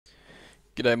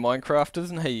G'day Minecrafters,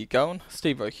 and how you going?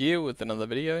 Steve-O here with another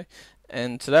video,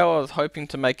 and today I was hoping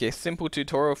to make a simple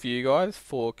tutorial for you guys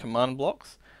for command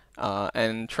blocks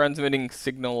and transmitting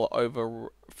signal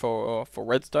over for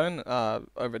redstone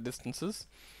over distances.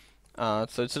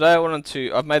 So today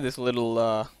I've made this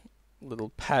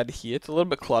little pad here. It's a little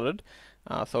bit cluttered,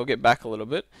 so I'll get back a little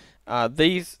bit.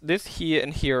 This here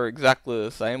and here are exactly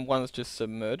the same. One's just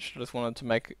submerged. I just wanted to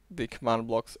make the command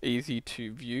blocks easy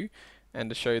to view and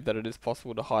to show you that it is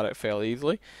possible to hide it fairly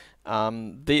easily.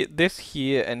 This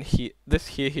here and here, this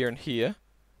here and here,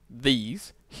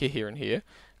 these here and here,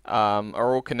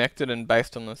 are all connected and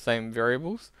based on the same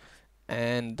variables.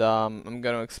 And I'm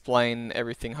going to explain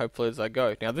everything hopefully as I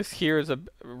go. Now this here is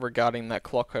regarding that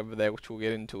clock over there, which we'll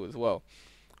get into as well.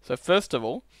 So first of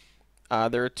all,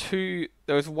 there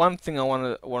was one thing I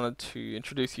wanted to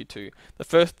introduce you to. The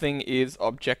first thing is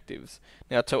objectives.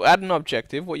 Now to add an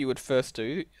objective, what you would first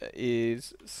do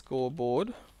is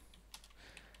scoreboard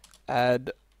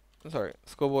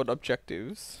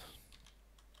objectives.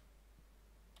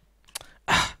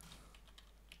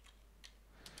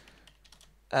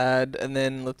 Add, and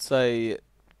then let's say,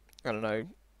 I don't know,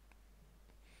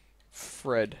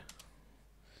 Fred,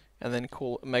 and then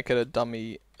make it a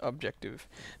dummy objective.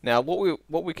 Now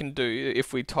what we can do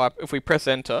if we press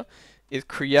enter is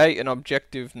create an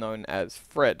objective known as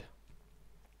Fred.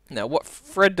 Now what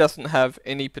Fred doesn't have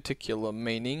any particular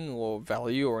meaning or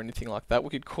value or anything like that.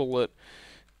 We could call it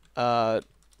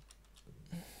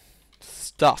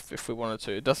stuff if we wanted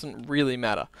to. It doesn't really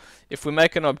matter. If we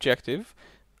make an objective,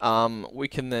 we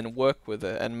can then work with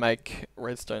it and make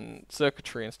redstone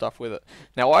circuitry and stuff with it.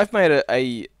 Now I've made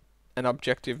an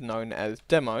objective known as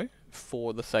demo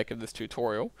for the sake of this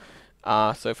tutorial.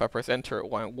 So if I press enter, it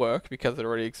won't work because it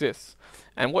already exists.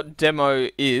 And what demo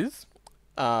is,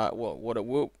 well, what it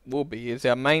will be is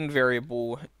our main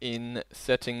variable in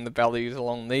setting the values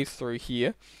along these through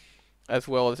here, as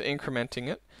well as incrementing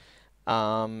it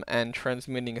and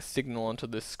transmitting a signal onto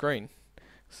this screen.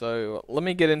 So let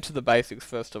me get into the basics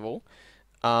first of all.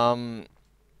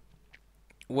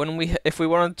 If we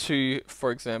wanted to,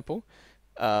 for example,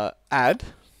 add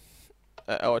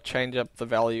or change up the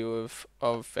value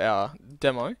of our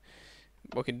demo,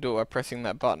 we can do it by pressing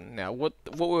that button. Now what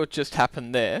will just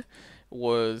happen there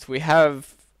was we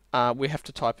have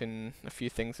to type in a few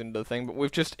things into the thing, but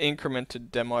we've just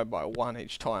incremented demo by 1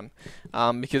 each time,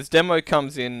 because demo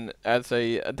comes in as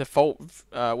a default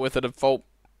with a default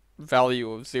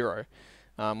value of 0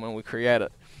 when we create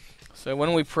it. So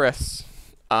when we press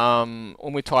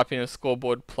when we type in a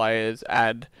scoreboard players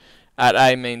add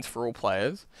A means for all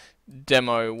players,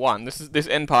 demo 1, this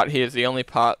end part here is the only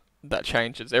part that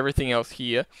changes. Everything else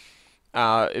here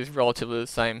is relatively the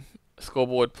same.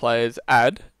 Scoreboard players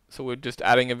add, so we're just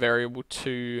adding a variable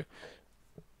to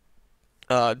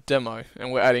demo,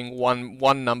 and we're adding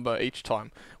one number each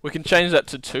time. We can change that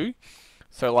to 2.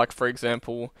 So like for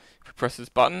example, if we press this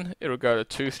button, it'll go to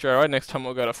 2 straight away. Next time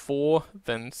it'll go to 4,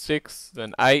 then 6,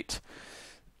 then 8.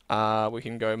 We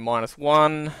can go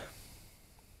 -1.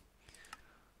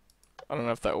 I don't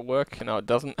know if that will work. No, it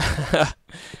doesn't. I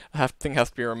think it has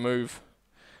to be remove.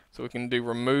 So we can do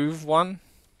remove 1.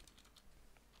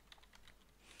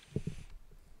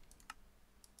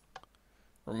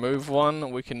 Remove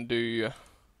 1. We can do,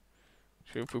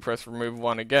 if we press remove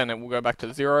 1 again, it will go back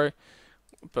to 0.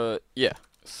 But yeah,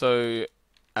 so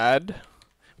add.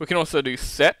 We can also do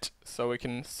set, so we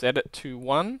can set it to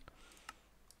 1.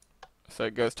 So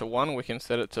it goes to 1. We can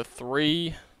set it to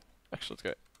 3. Actually, let's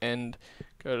go end.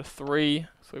 Go to 3.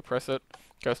 So we press it.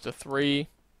 Goes to 3.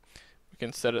 We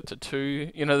can set it to 2.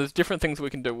 You know, there's different things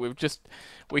we can do.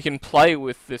 We can play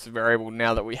with this variable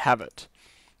now that we have it.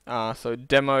 So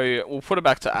demo. We'll put it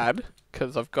back to add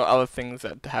because I've got other things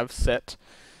that have set.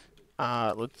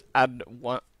 Let's add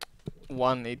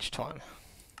one each time.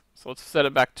 So let's set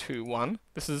it back to 1.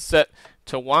 This is set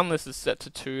to 1, this is set to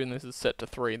 2, and this is set to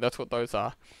 3. That's what those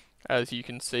are, as you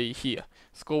can see here.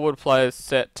 Scoreboard players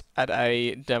set at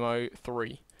a demo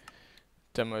 3,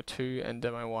 demo 2, and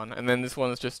demo 1. And then this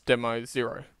one is just demo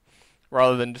 0.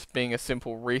 Rather than just being a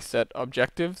simple reset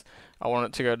objectives, I want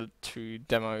it to go to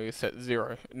demo set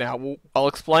 0. Now, I'll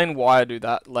explain why I do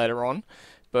that later on.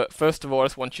 But first of all, I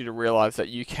just want you to realize that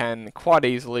you can quite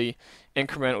easily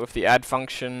increment with the add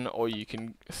function, or you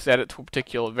can set it to a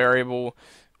particular variable,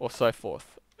 or so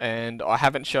forth. And I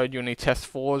haven't showed you any test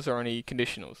fors or any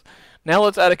conditionals. Now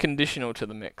let's add a conditional to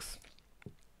the mix.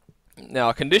 Now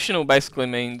a conditional basically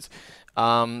means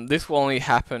this will only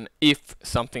happen if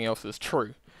something else is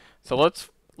true. So let's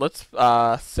put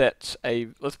add a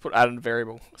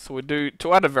variable. So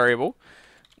to add a variable,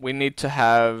 we need to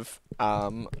have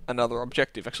another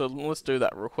objective. Actually, let's do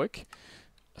that real quick.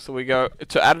 So we go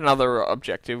to add another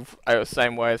objective,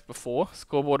 same way as before.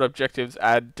 Scoreboard objectives,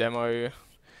 add demo.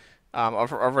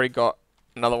 I've already got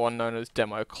another one known as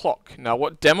demo clock. Now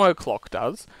what demo clock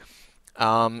does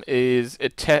is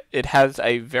it has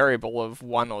a variable of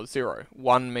 1 or 0.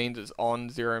 1 means it's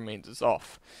on, 0 means it's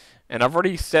off. And I've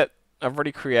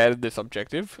already created this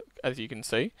objective, as you can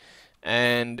see,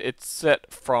 and it's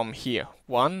set from here,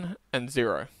 1 and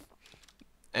 0.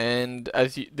 And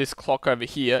this clock over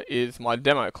here is my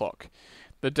demo clock.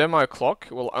 The demo clock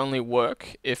will only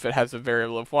work if it has a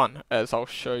variable of 1, as I'll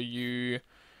show you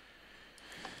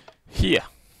here.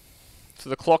 So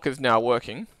the clock is now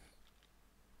working,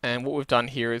 and what we've done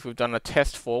here is we've done a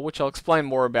test for, which I'll explain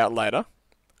more about later.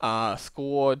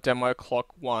 Score demo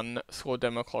clock 1, score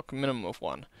demo clock minimum of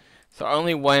 1. So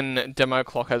only when demo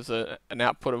clock has an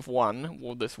output of 1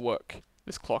 will this work,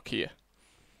 this clock here.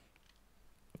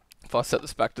 If I set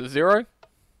this back to 0,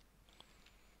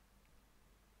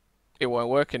 it won't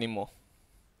work anymore.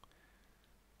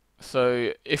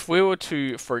 So if we were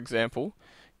to, for example,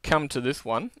 come to this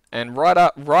one and right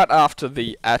after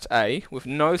the at a with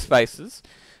no spaces,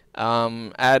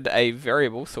 add a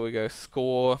variable. So we go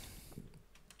score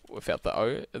without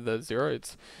the 0.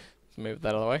 Let's move that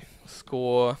out of the way.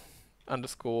 Score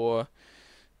underscore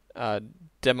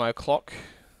demo clock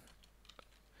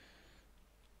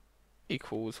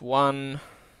equals 1.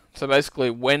 So basically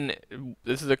when,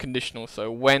 this is a conditional, so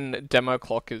when demo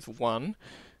clock is 1,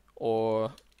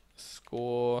 or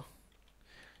score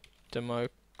demo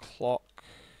clock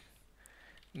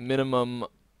minimum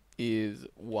is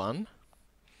 1.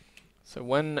 So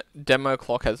when demo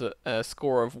clock has a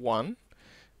score of 1,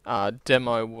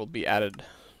 demo will be added.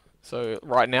 So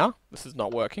right now, this is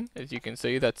not working. As you can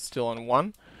see, that's still on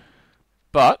 1.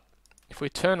 But if we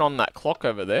turn on that clock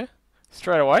over there,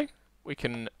 straight away, we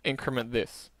can increment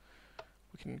this.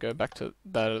 We can go back to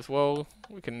that as well.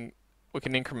 We can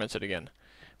increment it again.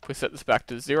 If we set this back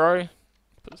to 0,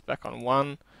 put this back on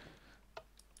 1,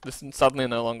 this suddenly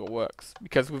no longer works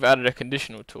because we've added a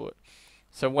conditional to it.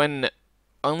 So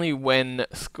only when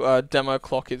demo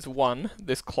clock is 1,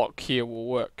 this clock here will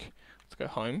work. Let's go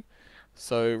home.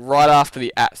 So right after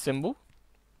the at symbol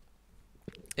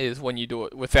is when you do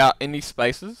it without any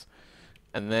spaces,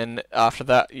 and then after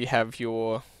that you have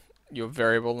your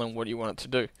variable and what you want it to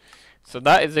do. So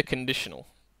that is a conditional.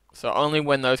 So only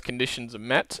when those conditions are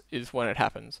met is when it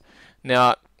happens.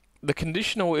 Now the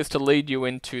conditional is to lead you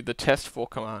into the test for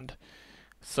command.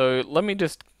 So let me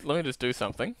just do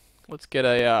something. Let's get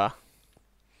a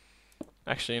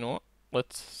actually, you know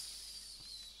what?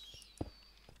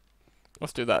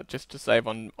 Let's do that just to save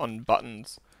on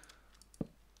buttons.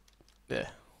 There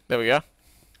we go.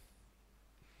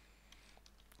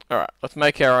 Alright, let's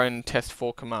make our own test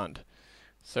for command.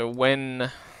 So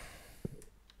when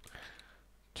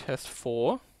test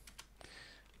for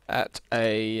at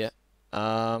a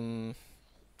I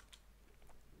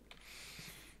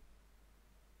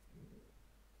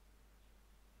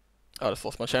just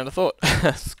lost my train of thought.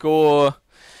 Score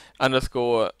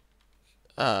underscore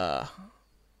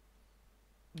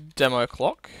demo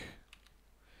clock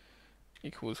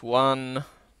equals 1.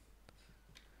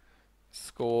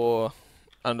 Score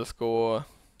underscore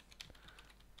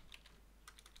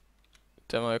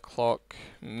demo clock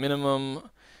minimum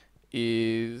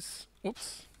is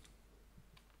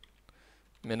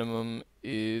minimum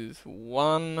is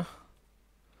 1.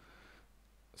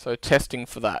 So testing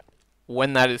for that.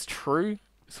 When that is true,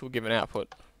 this will give an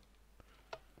output.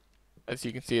 As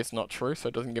you can see, it's not true, so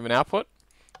it doesn't give an output.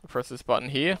 I'll press this button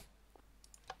here,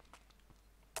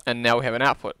 and now we have an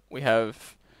output. We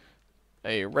have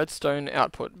a redstone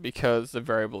output because the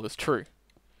variable is true.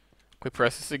 We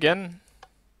press this again.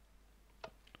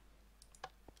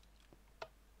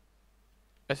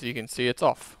 As you can see, it's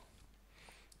off.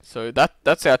 So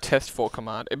that's our test for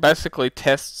command. It basically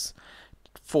tests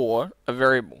for a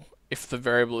variable. If the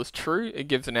variable is true, it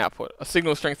gives an output. A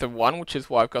signal strength of 1, which is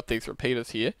why I've got these repeaters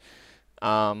here,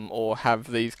 or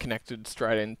have these connected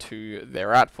straight into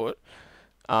their output.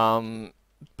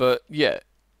 But yeah,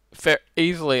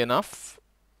 easily enough,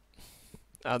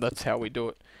 that's how we do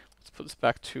it. Let's put this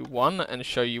back to 1 and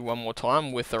show you one more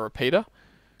time with a repeater.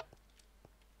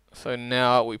 So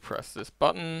now we press this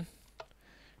button.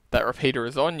 That repeater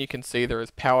is on. You can see there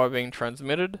is power being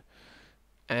transmitted,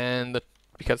 and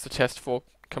because the test for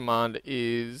command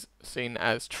is seen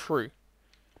as true.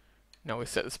 Now we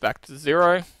set this back to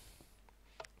 0.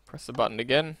 Press the button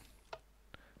again,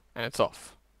 and it's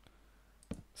off.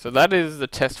 So that is the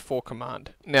test for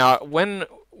command. Now, when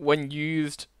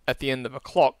used at the end of a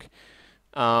clock,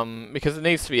 because it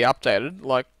needs to be updated,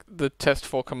 like the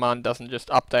test4 command doesn't just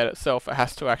update itself, it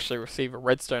has to actually receive a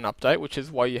redstone update, which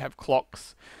is why you have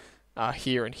clocks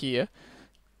here and here.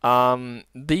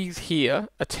 These here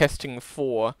are testing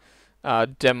for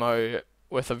demo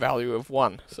with a value of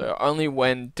 1. So only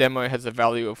when demo has a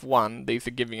value of 1, these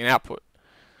are giving an output.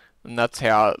 And that's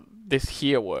how this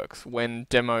here works. When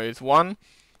demo is 1,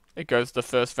 it goes to the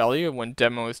first value, and when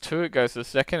demo is 2, it goes to the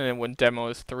second, and when demo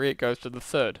is 3, it goes to the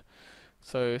third.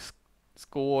 So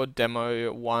score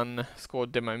demo 1, score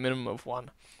demo minimum of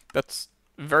 1. That's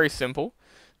very simple.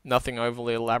 Nothing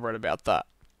overly elaborate about that.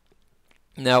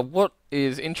 Now, what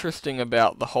is interesting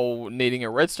about the whole needing a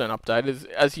redstone update is,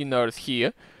 as you notice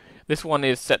here, this one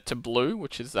is set to blue,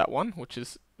 which is that one, which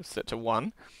is set to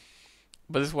 1.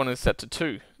 But this one is set to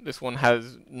 2. This one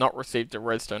has not received a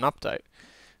redstone update.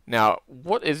 Now,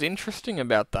 what is interesting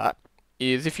about that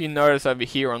is, if you notice over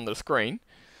here on the screen,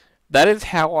 that is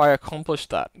how I accomplished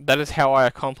that. That is how I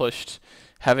accomplished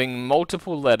having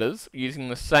multiple letters using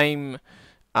the same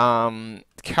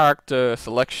character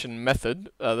selection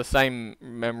method, the same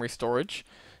memory storage,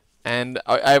 and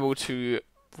able to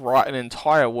write an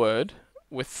entire word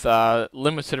with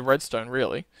limited redstone,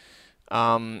 really.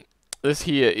 This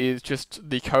here is just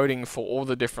the coding for all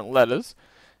the different letters,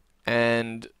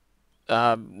 and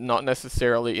not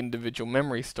necessarily individual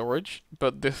memory storage,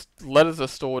 but the letters are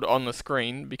stored on the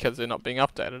screen because they're not being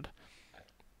updated.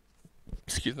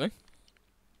 Excuse me.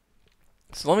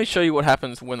 So let me show you what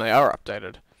happens when they are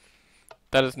updated.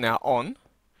 That is now on.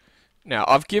 Now,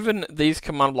 I've given these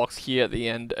command blocks here at the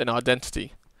end an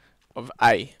identity of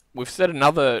A. We've set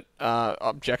another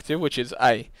objective, which is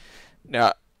A.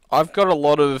 Now, I've got a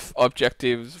lot of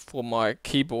objectives for my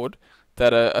keyboard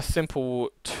that are a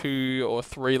simple 2 or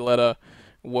 3 letter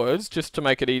words, just to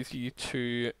make it easy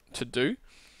to do.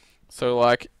 So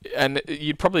like, and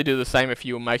you'd probably do the same if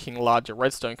you were making larger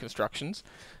redstone constructions.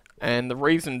 And the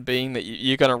reason being that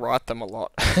you're going to write them a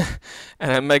lot.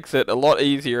 And it makes it a lot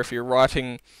easier if you're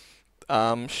writing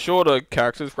shorter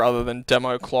characters rather than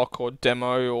demo clock or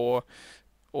demo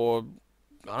or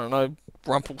I don't know,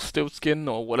 Rumpelstiltskin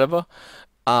or whatever.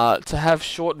 To have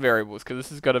short variables, because this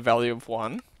has got a value of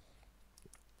 1,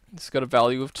 this has got a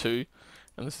value of 2,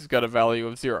 and this has got a value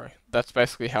of 0. That's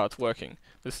basically how it's working.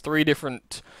 There's 3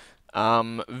 different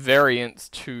variants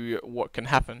to what can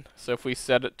happen. So if we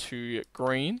set it to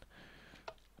green,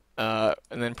 and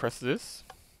then press this,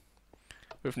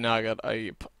 we've now got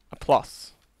a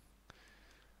plus.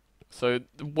 So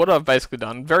what I've basically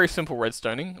done, very simple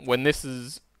redstoning, when this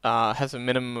is has a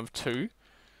minimum of 2,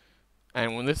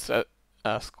 and when this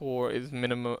score is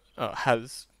minimum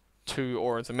has 2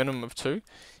 or is a minimum of 2,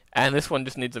 and this one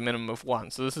just needs a minimum of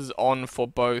 1. So this is on for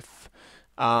both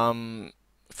of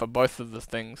the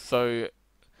things. So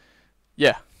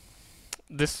yeah,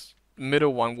 this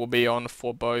middle one will be on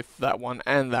for both that one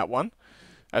and that one,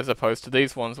 as opposed to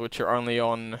these ones which are only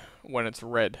on when it's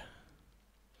red,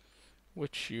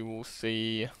 which you will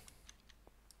see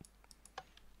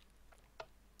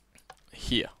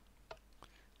here.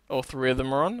 All 3 of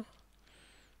them are on,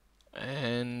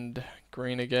 and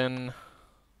green again,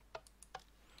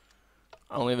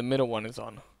 only the middle one is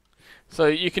on. So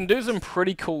you can do some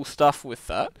pretty cool stuff with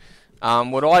that.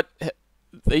 The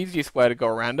easiest way to go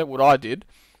around it, what I did,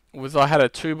 was I had a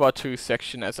 2x2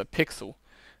 section as a pixel,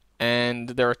 and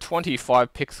there are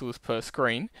 25 pixels per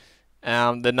screen.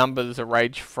 The numbers are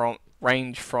range from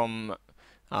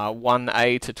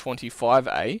 1A to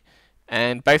 25A,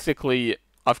 and basically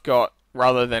I've got,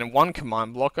 rather than one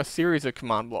command block, a series of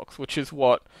command blocks, which is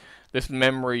what this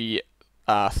memory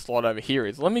slot over here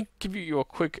is. Let me give you a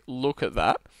quick look at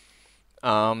that,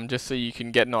 just so you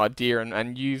can get an idea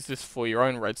and use this for your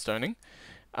own redstoning.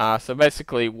 So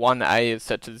basically 1A is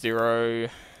set to 0,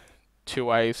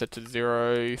 2A is set to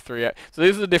 0, 3A. So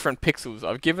these are the different pixels.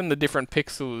 I've given the different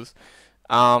pixels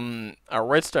a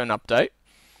redstone update,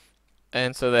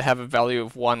 and so they have a value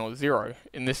of 1 or 0.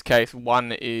 In this case,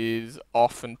 1 is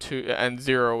off and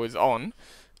 0 is on,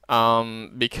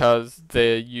 because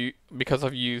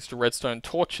I've used redstone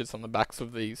torches on the backs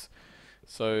of these.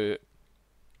 So,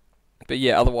 but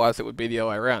yeah, otherwise it would be the other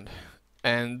way around.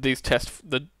 And these just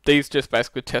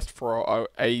basically test for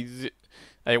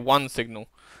a 1 signal.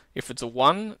 If it's a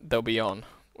 1, they'll be on,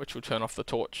 which will turn off the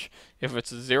torch. If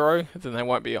it's a 0, then they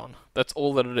won't be on. That's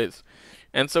all that it is.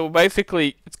 And so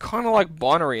basically, it's kind of like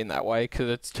binary in that way, because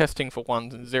it's testing for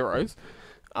 1s and 0s,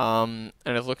 and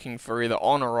it's looking for either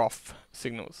on or off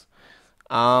signals.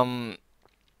 Yeah.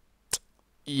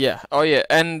 Oh yeah.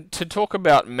 And to talk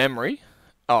about memory,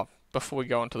 before we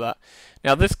go on to that,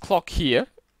 now this clock here,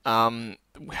 why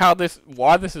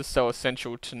this is so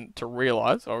essential to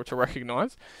realize or to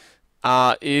recognize,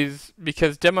 is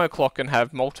because demo clock can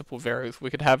have multiple variables. We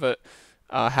could have it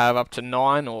have up to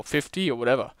 9 or 50 or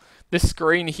whatever. This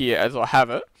screen here, as I have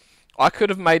it, I could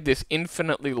have made this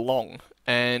infinitely long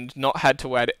and not had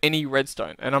to add any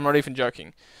redstone, and I'm not even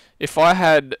joking. If I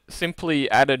had simply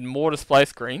added more display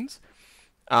screens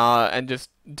and just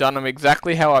done them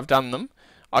exactly how I've done them,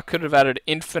 I could have added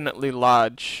infinitely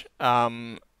large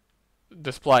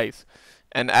displays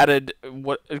and added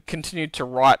continued to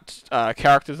write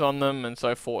characters on them and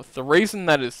so forth. The reason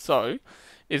that is so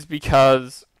is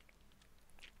because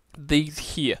these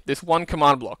here, this one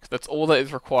command block, that's all that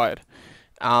is required.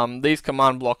 These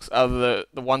command blocks are the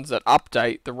ones that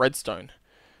update the redstone.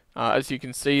 As you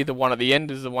can see, the one at the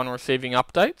end is the one receiving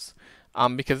updates,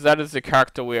 because that is the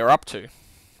character we are up to.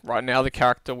 Right now the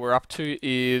character we're up to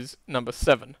is number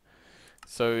 7.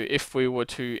 So if we were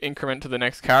to increment to the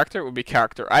next character, it would be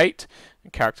character 8,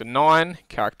 character 9,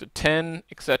 character 10,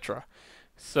 etc.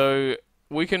 So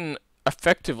we can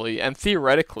effectively and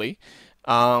theoretically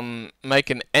make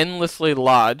an endlessly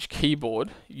large keyboard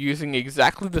using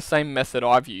exactly the same method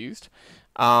I've used,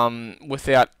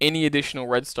 without any additional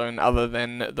redstone other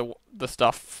than the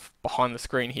stuff behind the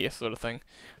screen here, sort of thing.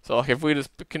 So like if we just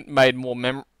made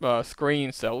more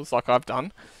screen cells like I've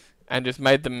done, and just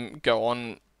made them go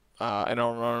on and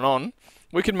on and on and on,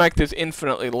 we could make this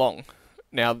infinitely long.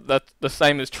 Now that the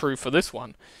same is true for this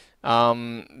one.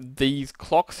 These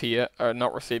clocks here are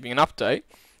not receiving an update.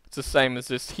 It's the same as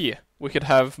this here. We could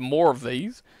have more of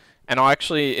these, and I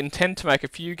actually intend to make a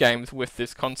few games with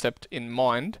this concept in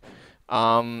mind,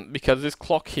 because this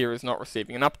clock here is not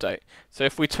receiving an update. So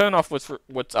if we turn off what's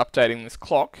updating this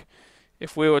clock,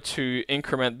 if we were to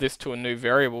increment this to a new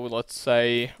variable, let's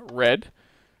say red,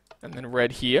 and then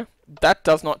red here, that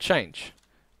does not change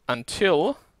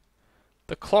until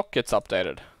the clock gets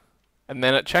updated, and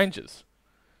then it changes,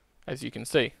 as you can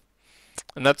see.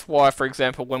 And that's why, for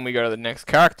example, when we go to the next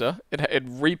character, it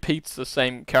repeats the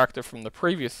same character from the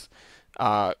previous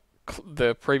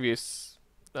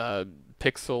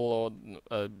pixel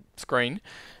or screen,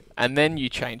 and then you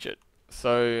change it.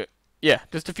 So yeah,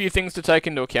 just a few things to take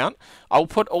into account. I'll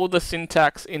put all the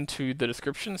syntax into the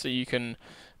description so you can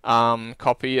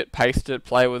copy it, paste it,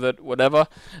 play with it, whatever,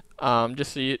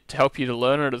 just to help you to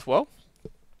learn it as well.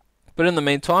 But in the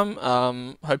meantime,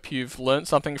 hope you've learnt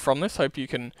something from this. Hope you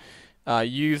can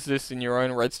use this in your own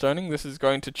redstoning. This is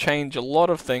going to change a lot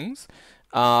of things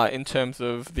in terms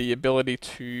of the ability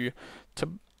to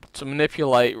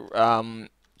manipulate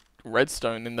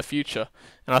redstone in the future.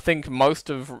 And I think most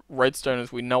of redstone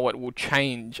as we know it will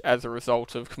change as a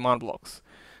result of command blocks.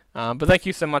 But thank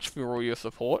you so much for all your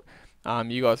support.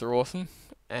 You guys are awesome,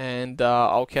 and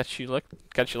I'll catch you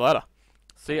later.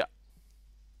 See ya.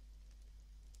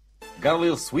 Got a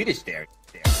little Swedish there.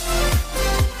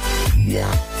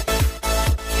 Yeah.